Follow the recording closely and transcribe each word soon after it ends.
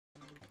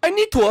I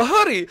need to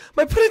hurry.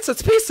 My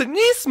Princess Peach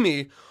needs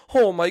me.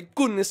 Oh my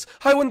goodness,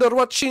 I wonder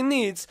what she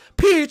needs.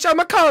 Peach, I'm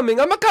a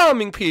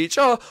coming, Peach.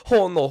 Oh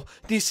no,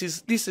 this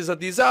is a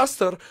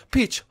disaster.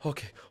 Peach,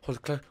 okay,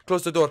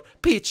 close the door.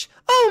 Peach,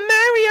 oh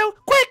Mario,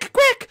 quick.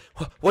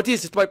 What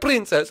is it, my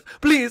princess?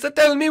 Please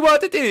tell me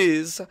what it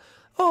is.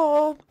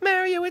 Oh,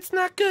 Mario, it's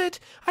not good.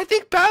 I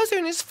think Bowser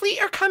and his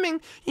fleet are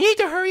coming. You need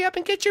to hurry up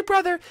and get your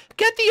brother.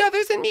 Get the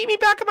others and meet me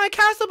back at my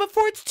castle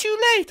before it's too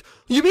late.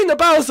 You mean the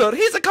Bowser?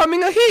 He's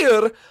coming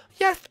here.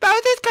 Yes,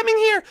 Bowser's coming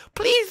here.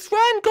 Please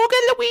run. Go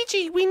get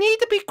Luigi. We need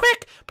to be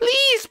quick.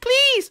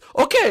 Please.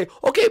 Okay,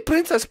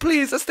 princess,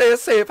 please stay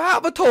safe. I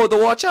have a Toad to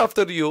watch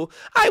after you.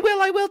 I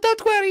will.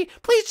 Don't worry.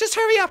 Please just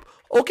hurry up.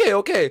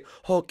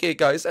 Okay,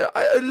 guys.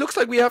 It looks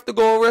like we have to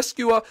go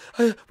rescue.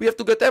 We have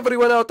to get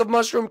everyone out of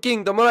Mushroom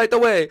Kingdom right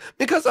away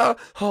because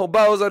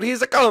Bowser,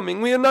 he's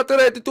coming. We are not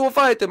ready to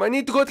fight him. I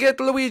need to go get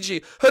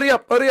Luigi. Hurry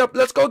up!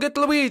 Let's go get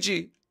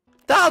Luigi.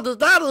 Daddy,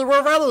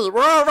 we're ready.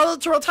 We're all ready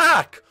to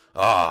attack.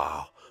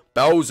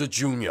 Bowser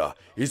Jr.,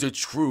 is it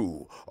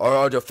true? Are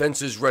our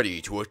defenses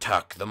ready to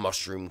attack the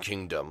Mushroom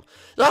Kingdom?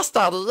 Yes,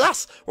 Daddy,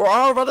 yes. We're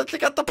all ready to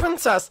get the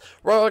princess.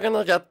 We're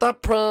gonna get the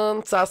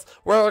princess.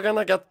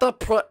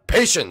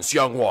 Patience,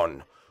 young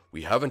one!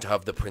 We haven't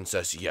have the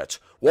princess yet.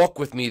 Walk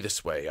with me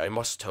this way. I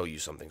must tell you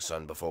something,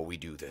 son, before we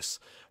do this.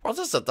 What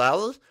is it,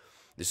 Daddy?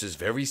 This is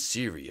very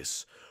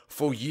serious.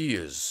 For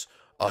years,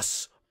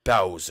 us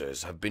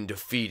Bowsers have been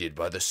defeated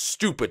by the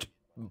stupid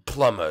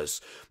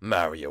plumbers,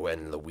 Mario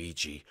and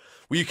Luigi.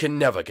 We can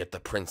never get the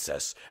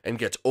princess and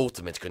get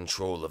ultimate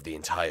control of the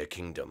entire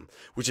kingdom,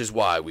 which is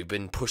why we've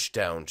been pushed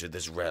down to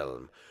this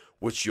realm,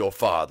 which your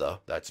father,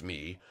 that's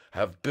me,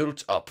 have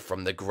built up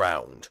from the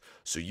ground.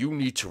 So you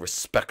need to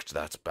respect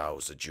that,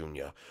 Bowser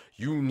Jr.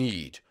 You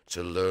need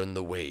to learn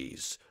the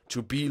ways,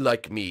 to be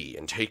like me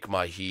and take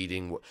my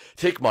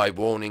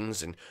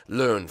warnings and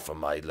learn from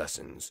my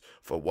lessons,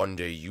 for one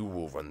day you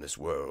will run this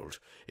world.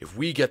 If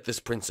we get this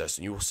princess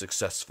and you are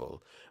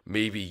successful,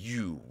 maybe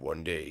you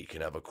one day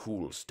can have a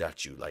cool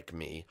statue like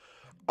me.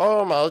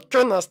 Oh my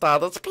goodness,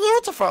 Dad, it's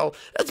beautiful.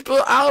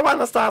 I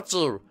want a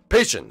statue.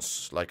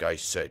 Patience, like I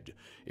said.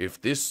 If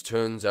this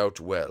turns out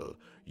well,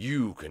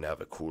 you can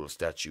have a cool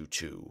statue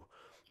too.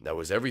 Now,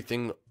 is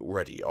everything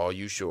ready? Are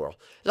you sure?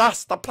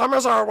 Yes, the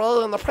plumbers are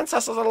away and the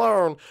princess is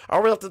alone.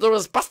 All we have to do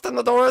is bust in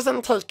the doors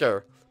and take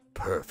her.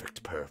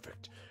 Perfect.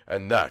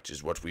 And that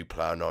is what we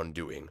plan on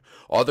doing.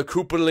 Are the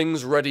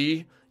Koopalings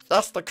ready?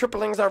 Yes, the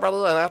Koopalings are ready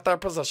and at their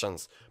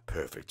positions.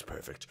 Perfect.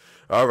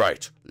 All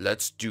right,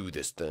 let's do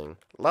this thing.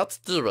 Let's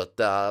do it,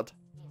 Dad.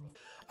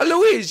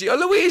 Luigi!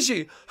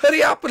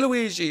 Hurry up,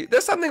 Luigi!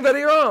 There's something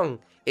very wrong.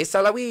 It's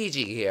a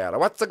Luigi here.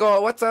 What's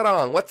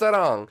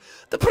wrong?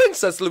 The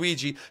princess,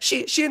 Luigi.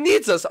 She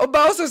needs us. Oh,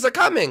 Bowser's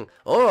coming.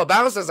 Oh,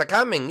 Bowser's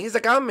coming. He's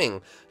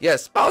coming.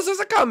 Yes, Bowser's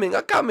coming.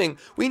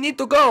 We need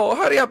to go.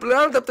 Hurry up,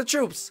 round up the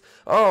troops.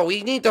 Oh,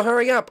 we need to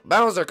hurry up.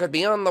 Bowser could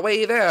be on the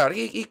way there.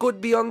 He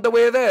could be on the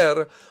way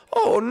there.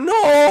 Oh,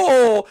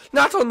 no!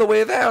 Not on the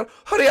way there.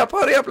 Hurry up,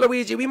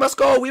 Luigi. We must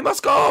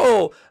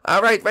go.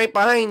 All right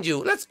behind you.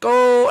 Let's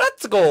go.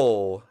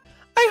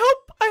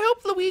 I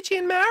hope Luigi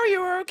and Mario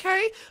are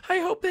okay. I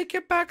hope they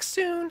get back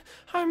soon.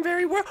 I'm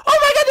very worried. Oh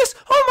my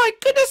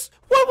goodness!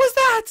 What was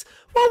that?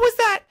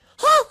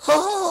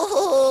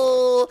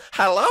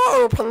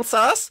 Hello,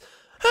 Princess.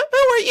 Who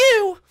are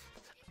you?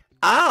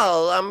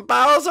 I'm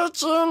Bowser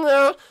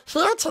Jr.,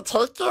 here to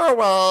take you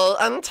away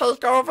and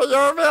take over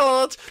your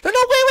village. No,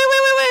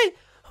 wait.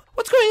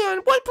 What's going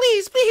on? What,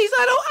 please,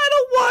 I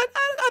don't want.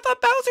 I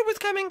thought Bowser was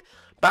coming.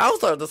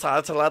 Bowser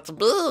decided to let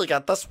me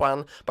get this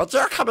one, but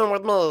you're coming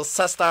with me,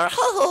 sister.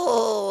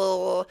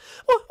 What?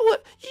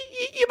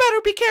 You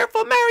better be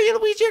careful. Mario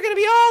and Luigi are going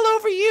to be all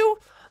over you.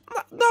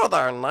 No,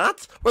 they're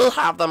not. We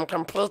have them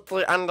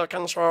completely under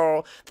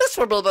control. This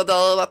will be the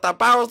day that the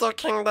Bowser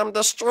Kingdom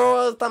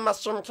destroys the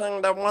Mushroom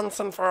Kingdom once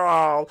and for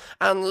all.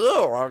 And you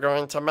are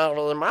going to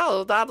marry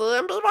my daddy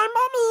and be my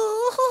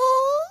mommy.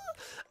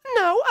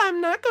 No,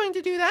 I'm not going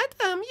to do that.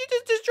 You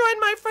just destroyed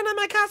my front of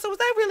my castle. Was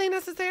that really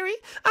necessary?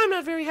 I'm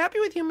not very happy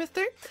with you,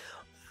 mister.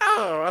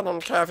 Oh, I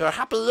don't care if you're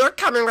happy. You're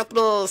coming with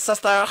me,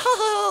 sister.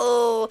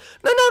 No,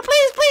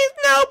 please,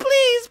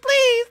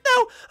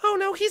 no. Oh,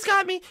 no, he's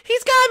got me.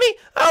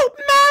 Oh,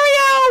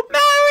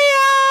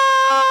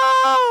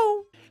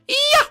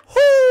 Mario!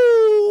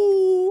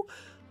 Yahoo!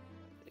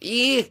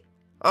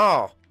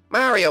 Oh,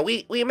 Mario,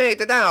 we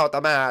made it out,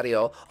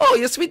 Mario. Oh,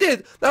 yes, we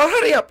did. Now,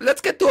 hurry up.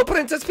 Let's get to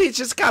Princess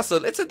Peach's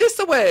castle. It's this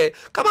way.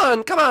 Come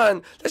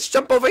on. Let's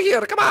jump over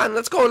here. Come on,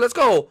 let's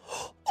go.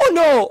 Oh,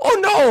 no.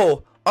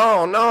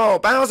 Oh, no,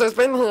 Bowser's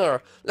been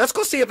here. Let's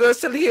go see if they're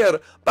still here.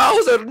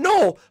 Bowser,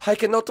 no. I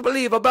cannot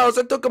believe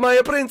Bowser took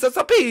my Princess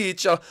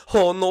Peach.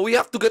 Oh, no, we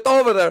have to get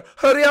over there.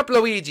 Hurry up,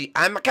 Luigi.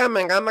 I'm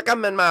coming,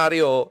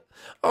 Mario.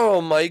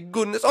 Oh, my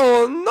goodness.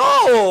 Oh,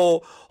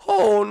 no.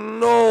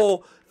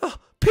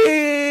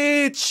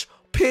 Peach.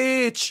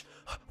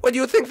 What do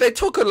you think they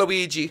took her,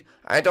 Luigi?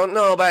 I don't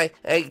know, but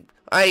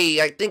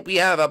I think we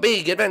have a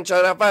big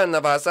adventure in front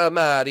of us,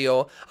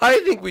 Mario. I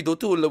think we do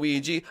too,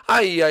 Luigi.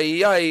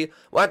 Aye.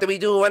 What do we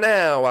do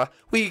now?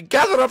 We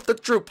gather up the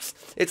troops.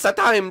 It's the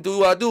time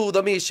to do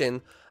the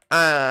mission.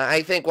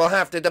 I think we'll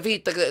have to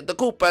defeat the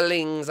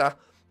Koopalings.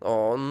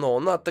 Oh no,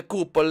 not the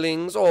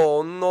Koopalings.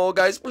 Oh no,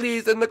 guys,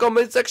 please in the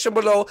comment section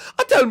below,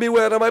 tell me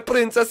where my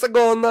princess is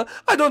gone.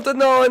 I don't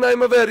know and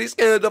I'm very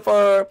scared of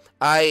her.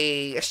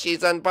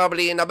 She's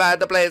probably in a bad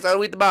place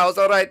with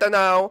Bowser right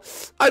now.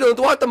 I don't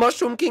want the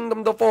Mushroom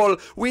Kingdom to fall.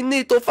 We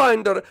need to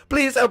find her.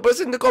 Please help us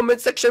in the comment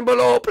section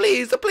below.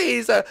 Please.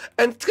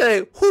 And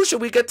say, who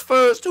should we get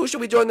first? Who should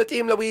we join the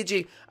team,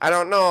 Luigi? I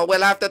don't know.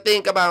 We'll have to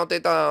think about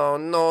it. Oh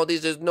no,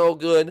 this is no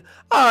good.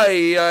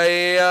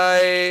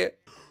 Aye.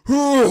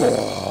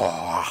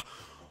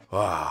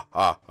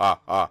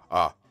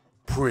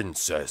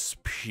 Princess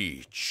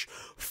Peach,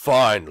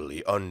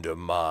 finally under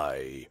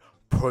my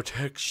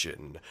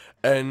protection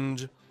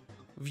and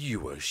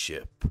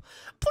viewership.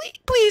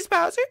 Please,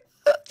 Bowser,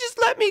 just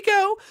let me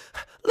go.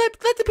 Let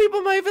the people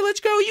of my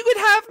village go. You could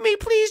have me,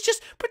 please.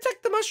 Just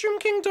protect the Mushroom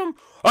Kingdom.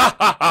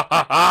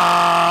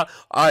 I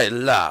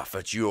laugh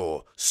at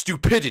your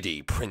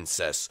stupidity,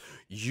 Princess.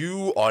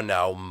 You are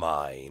now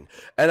mine,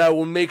 and I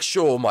will make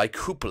sure my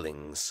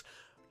Koopalings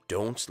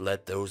don't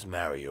let those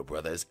Mario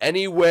brothers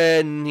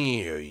anywhere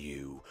near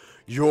you.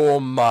 You're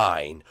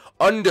mine.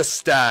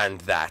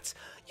 Understand that.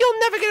 You'll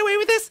never get away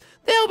with this.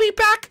 They'll be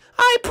back.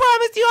 I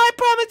promise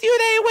you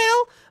they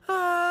will.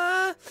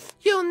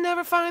 You'll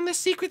never find the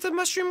secrets of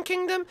Mushroom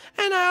Kingdom,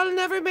 and I'll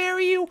never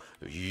marry you.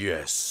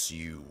 Yes,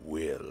 you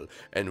will.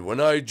 And when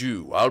I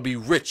do, I'll be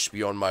rich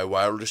beyond my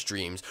wildest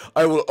dreams.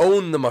 I will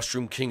own the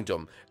Mushroom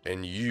Kingdom,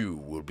 and you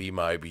will be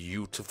my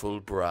beautiful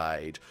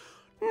bride.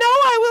 No,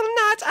 I will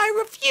not. I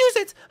refuse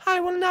it. I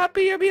will not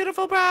be your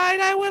beautiful bride.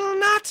 I will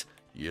not.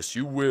 Yes,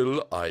 you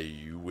will.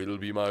 You will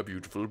be my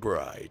beautiful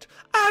bride.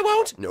 I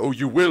won't. No,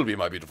 you will be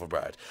my beautiful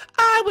bride.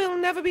 I will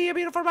never be your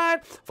beautiful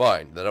bride.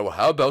 Fine, then I will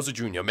have Bowser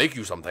Jr. make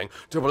you something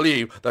to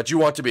believe that you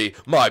want to be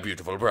my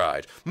beautiful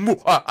bride. Mario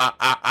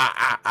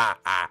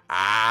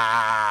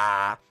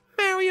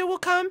will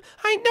come.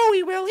 I know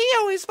he will. He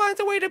always finds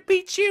a way to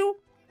beat you.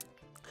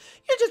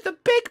 You're just a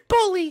big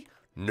bully.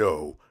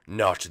 No,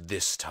 not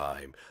this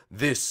time.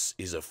 This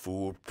is a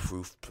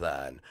foolproof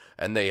plan,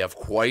 and they have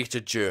quite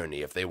a journey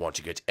if they want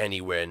to get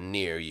anywhere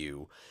near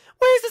you.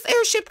 Where's this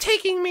airship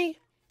taking me?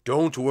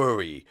 Don't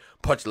worry,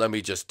 but let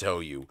me just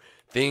tell you,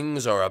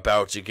 things are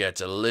about to get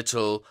a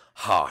little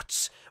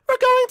hot. We're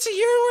going to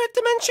your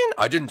dimension?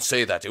 I didn't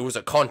say that. It was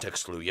a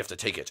context clue. You have to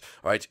take it.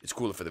 Alright, it's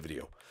cooler for the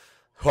video.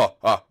 What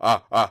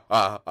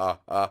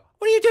are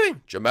you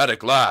doing?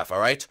 Dramatic laugh,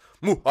 alright?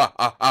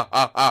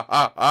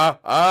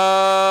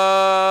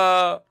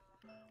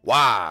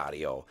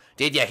 Wario,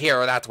 did you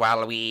hear that,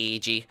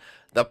 Waluigi?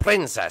 The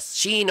princess,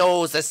 she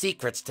knows the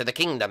secrets to the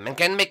kingdom and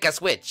can make a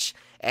switch.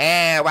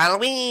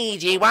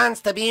 Waluigi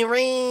wants to be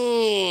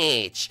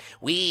rich.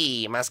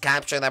 We must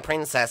capture the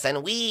princess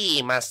and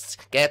we must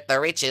get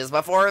the riches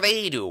before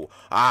they do.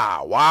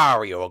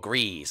 Wario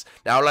agrees.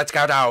 Now let's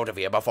get out of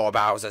here before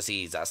Bowser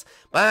sees us.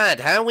 But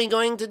how are we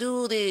going to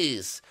do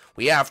this?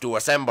 We have to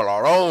assemble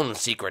our own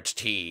secret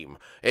team.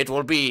 It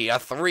will be a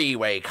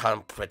three-way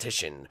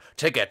competition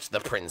to get the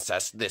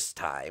princess this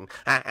time.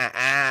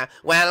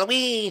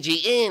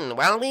 Waluigi in!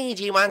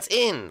 Waluigi wants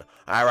in!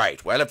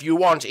 Alright, well, if you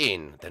want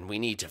in, then we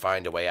need to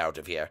find a way out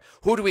of here.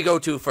 Who do we go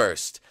to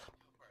first?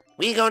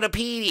 We go to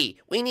Petey.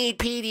 We need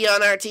Petey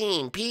on our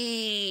team.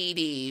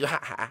 Petey.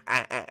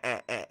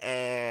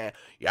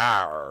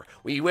 Yar.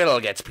 We will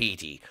get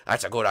Petey.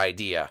 That's a good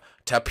idea.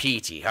 To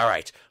Petey.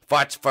 Alright.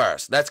 But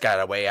first, let's get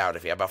a way out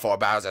of here before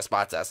Bowser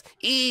spots us.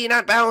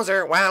 Not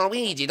Bowser.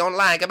 Waluigi don't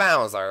like a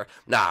Bowser.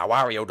 Nah,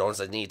 Wario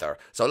doesn't either.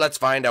 So let's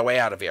find a way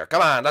out of here.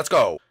 Come on, let's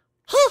go.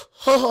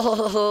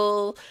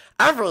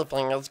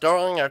 Everything is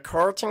going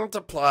according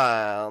to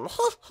plan.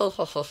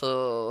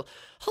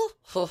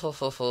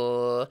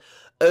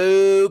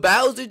 Oh,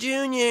 Bowser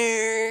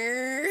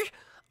Jr.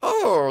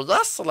 Oh,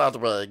 yes,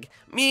 Ludwig.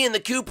 Me and the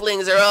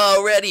Koopalings are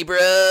all ready,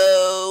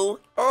 bro.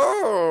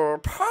 Oh,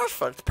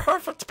 perfect.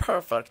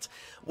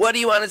 What do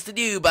you want us to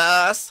do,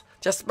 boss?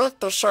 Just make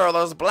sure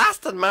those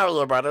blasted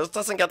Mario brothers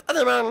doesn't get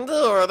anywhere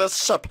near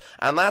this ship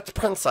and that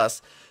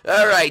princess.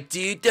 Alright,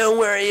 dude, don't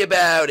worry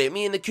about it.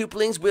 Me and the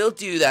Koopalings will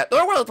do that.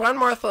 Oh, wait, one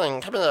more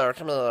thing. Come here.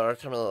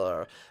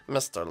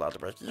 Mr.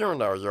 Ludwig, you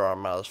know you're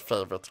my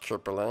favorite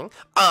Koopaling.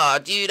 Aw,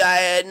 dude, I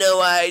had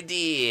no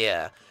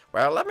idea.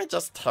 Well, let me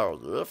just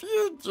tell you, if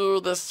you do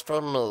this for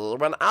me,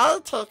 when I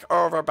take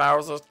over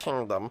Bowser's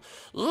Kingdom,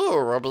 you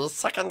will be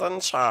second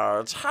in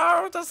charge.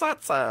 How does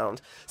that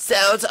sound?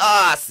 Sounds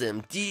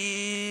awesome,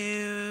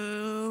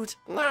 dude!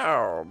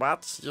 No,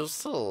 but you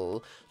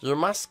see, you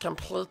must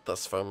complete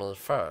this for me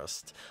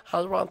first.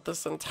 I want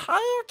this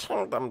entire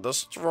kingdom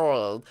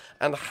destroyed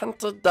and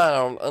hunted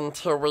down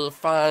until we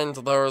find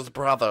those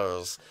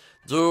brothers.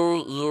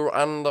 Do you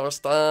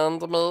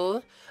understand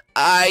me?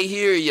 I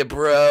hear you,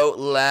 bro,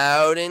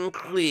 loud and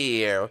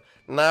clear.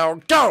 Now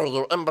go,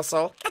 you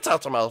imbecile. Get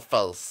out of my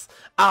face.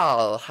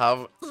 I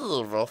have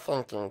evil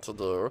thinking to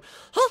do.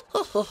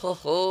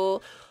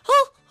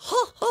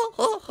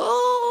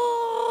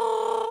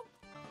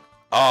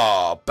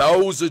 Ah,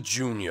 Bowser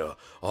Jr.,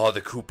 are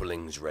the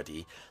Koopalings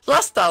ready?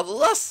 Yes, Dad,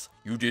 yes.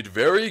 You did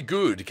very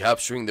good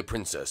capturing the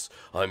princess.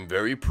 I'm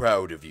very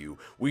proud of you.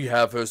 We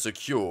have her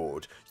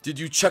secured. Did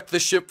you check the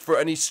ship for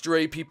any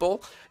stray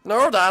people?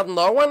 No, Dad,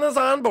 no one is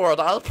on board,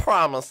 I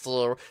promise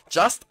you.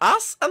 Just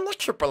us and the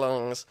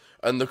Koopalings.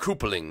 And the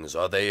Koopalings,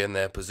 are they in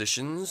their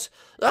positions?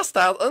 Yes,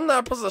 Dad, in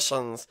their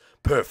positions.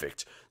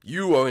 Perfect.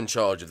 You are in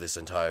charge of this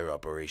entire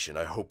operation.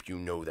 I hope you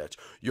know that.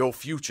 Your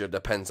future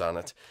depends on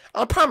it.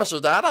 I promise you,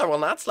 Dad, I will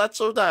not let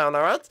you down,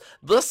 alright?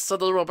 This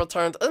city will be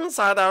turned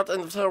inside out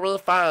until we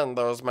find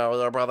those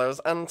Mario brothers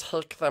and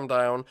take them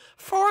down.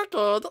 For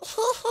good.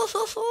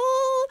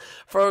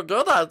 For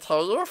good, I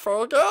tell you,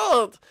 for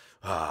good.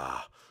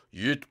 Ah,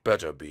 it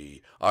better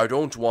be. I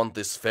don't want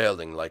this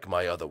failing like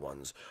my other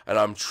ones, and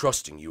I'm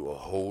trusting you a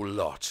whole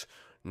lot.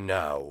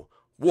 Now,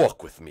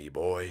 walk with me,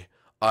 boy.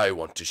 I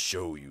want to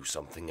show you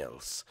something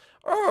else.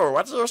 Oh,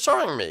 what are you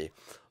showing me?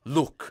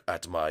 Look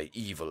at my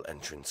evil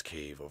entrance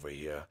cave over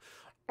here.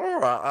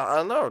 Oh,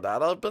 I know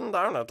that. I've been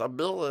down it a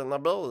billion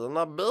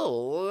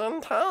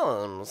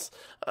times.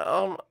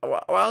 Why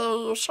are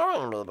you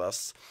showing me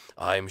this?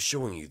 I'm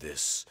showing you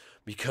this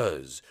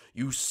because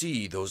you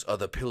see those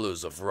other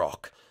pillars of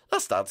rock.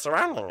 Yes, Dad,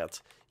 surrounding it.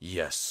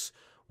 Yes.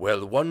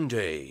 Well, one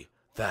day,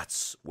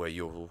 that's where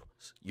your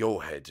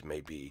head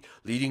may be,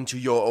 leading to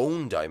your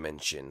own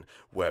dimension,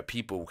 where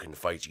people can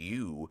fight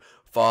you,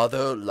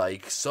 father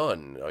like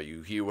son. Are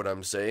you hear what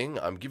I'm saying?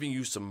 I'm giving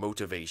you some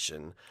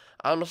motivation.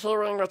 I'm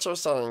hearing what you're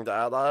saying,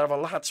 Dad. I have a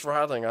lot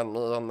riding on me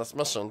on this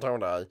mission,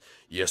 don't I?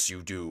 Yes,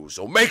 you do.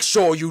 So make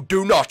sure you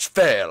do not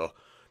fail.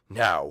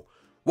 Now,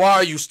 why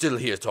are you still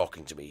here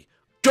talking to me?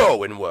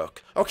 Go and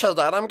work. Okay,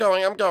 Dad, I'm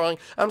going.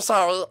 I'm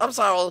sorry.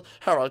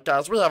 Alright,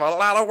 guys, we have a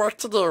lot of work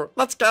to do.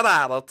 Let's get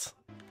at it.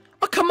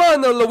 Oh, come on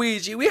now,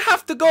 Luigi. We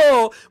have to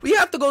go. We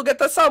have to go get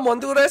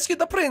someone to rescue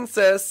the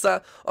princess.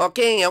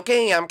 Okay,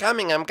 I'm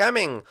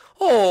coming.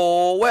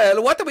 Oh,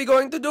 well, what are we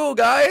going to do,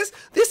 guys?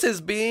 This has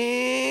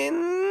been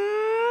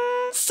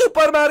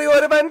Super Mario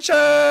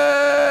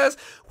Adventures,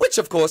 which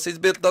of course is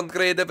built on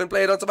creative and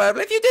played on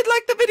survival. If you did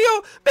like the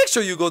video, make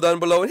sure you go down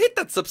below and hit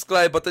that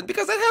subscribe button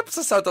because it helps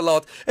us out a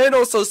lot. And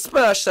also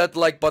smash that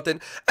like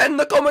button. And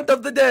the comment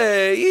of the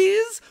day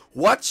is,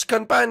 which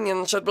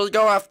companion should we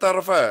go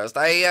after first?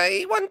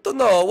 I want to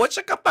know, which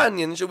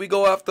companion should we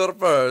go after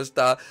first?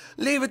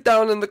 Leave it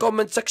down in the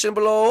comment section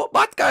below.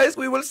 But guys,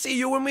 we will see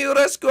you when we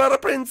rescue our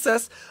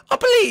princess.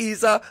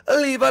 Please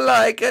leave a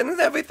like and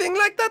everything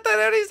like that I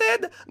already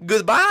said.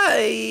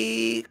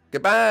 Goodbye.